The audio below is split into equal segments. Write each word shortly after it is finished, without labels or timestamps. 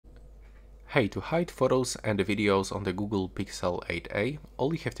Hey, to hide photos and the videos on the Google Pixel 8a,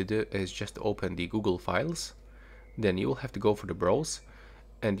 all you have to do is just open the Google Files, then you will have to go for the Browse,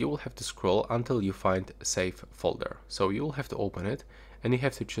 and you will have to scroll until you find Save Folder. So you will have to open it, and you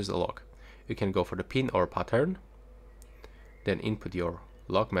have to choose a log. You can go for the pin or pattern, then input your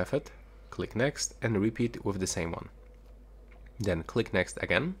log method, click Next, and repeat with the same one. Then click Next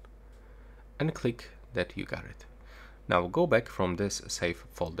again, and click that you got it. Now go back from this Save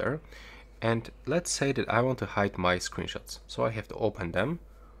Folder, and let's say that I want to hide my screenshots. So I have to open them,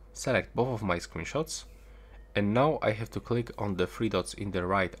 select both of my screenshots, and now I have to click on the three dots in the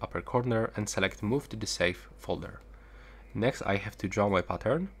right upper corner and select Move to the Save Folder. Next I have to draw my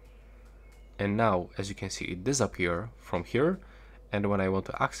pattern, and now as you can see it disappears from here, and when I want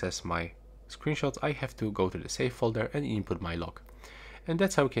to access my screenshots I have to go to the Save Folder and input my log. And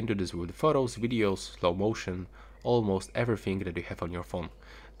that's how you can do this with photos, videos, slow motion, almost everything that you have on your phone.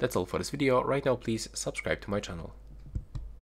 That's all for this video. Right now please subscribe to my channel.